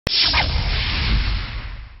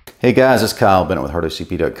Hey guys, it's Kyle Bennett with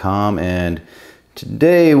hardocp.com, and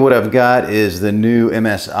today what I've got is the new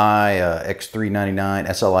MSI X399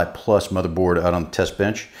 SLI Plus motherboard out on the test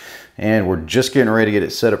bench, and we're just getting ready to get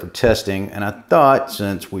it set up for testing. And I thought,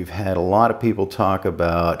 since we've had a lot of people talk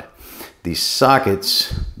about these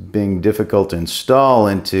sockets being difficult to install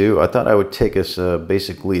into, I thought I would take us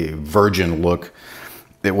basically a virgin look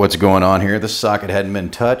at what's going on here. This socket hadn't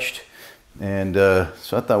been touched, and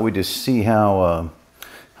so I thought we'd just see how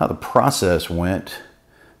the process went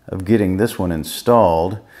of getting this one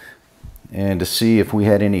installed, and to see if we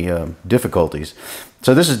had any difficulties.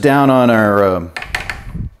 So this is down on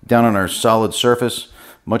our solid surface,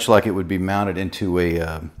 much like it would be mounted into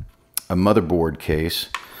a motherboard case.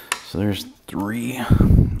 So there's three.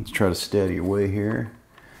 Let's try to steady away here.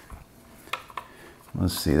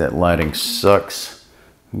 Let's see, that lighting sucks.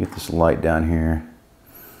 Let me get this light down here.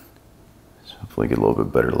 So hopefully get a little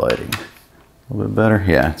bit better lighting. A little bit better?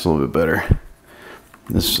 Yeah, it's a little bit better.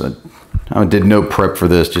 This I did no prep for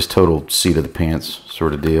this, just total seat of the pants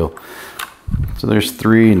sort of deal. So there's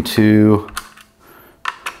 3 and 2.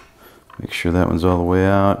 Make sure that one's all the way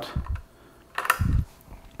out.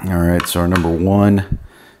 All right, so our number 1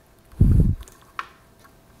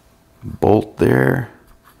 bolt there.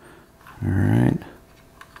 All right.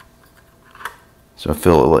 So I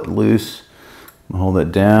feel it loose. Hold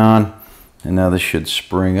it down, and now this should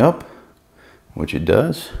spring up, which it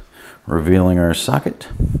does, revealing our socket.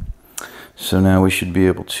 So now we should be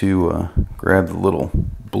able to grab the little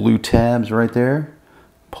blue tabs right there,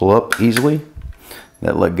 pull up easily.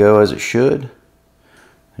 That let go as it should.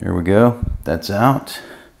 There we go, that's out.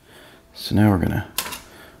 So now I'm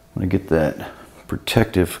gonna get that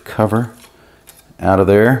protective cover out of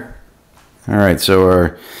there. All right, so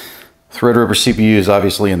our Threadripper CPU is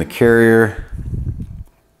obviously in the carrier.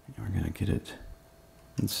 We're gonna get it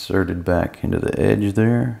inserted back into the edge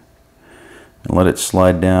there and let it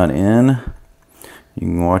slide down in. You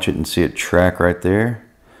can watch it and see it track right there.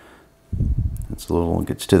 It's a little, it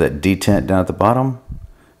gets to that detent down at the bottom,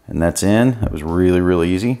 and that's in. That was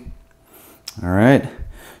really easy. All right,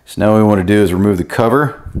 so now what we want to do is remove the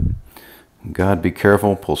cover. God, be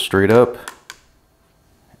careful, pull straight up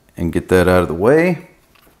and get that out of the way.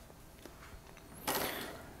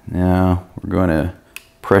 Now we're going to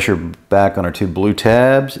pressure back on our 2 blue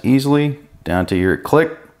tabs easily down to your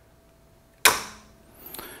click.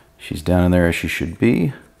 She's down in there as she should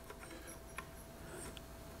be.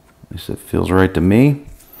 At least it feels right to me.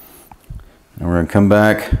 And we're going to come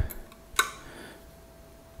back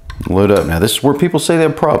and load up. Now this is where people say they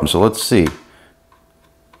have problems, so let's see.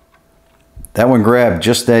 That one grabbed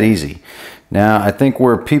just that easy. Now I think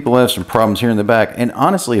where people have some problems here in the back, and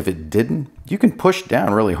honestly if it didn't, you can push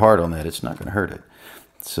down really hard on that. It's not going to hurt it.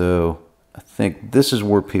 So I think this is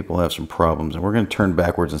where people have some problems, and we're going to turn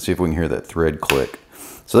backwards and see if we can hear that thread click.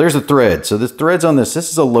 So there's the thread. So this thread's on this.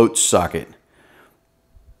 This is a Loach socket.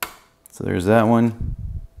 So there's that one.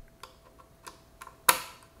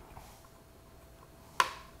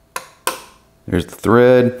 There's the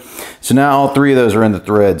thread. So now all 3 of those are in the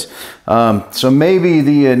threads. So maybe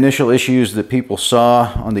the initial issues that people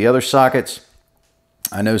saw on the other sockets,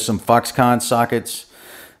 I know some Foxconn sockets,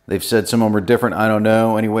 they've said some of them are different. I don't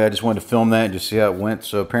know. Anyway, I just wanted to film that and just see how it went.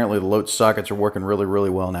 So apparently the Loach sockets are working really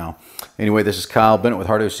well now. Anyway, this is Kyle Bennett with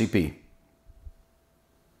hardocp.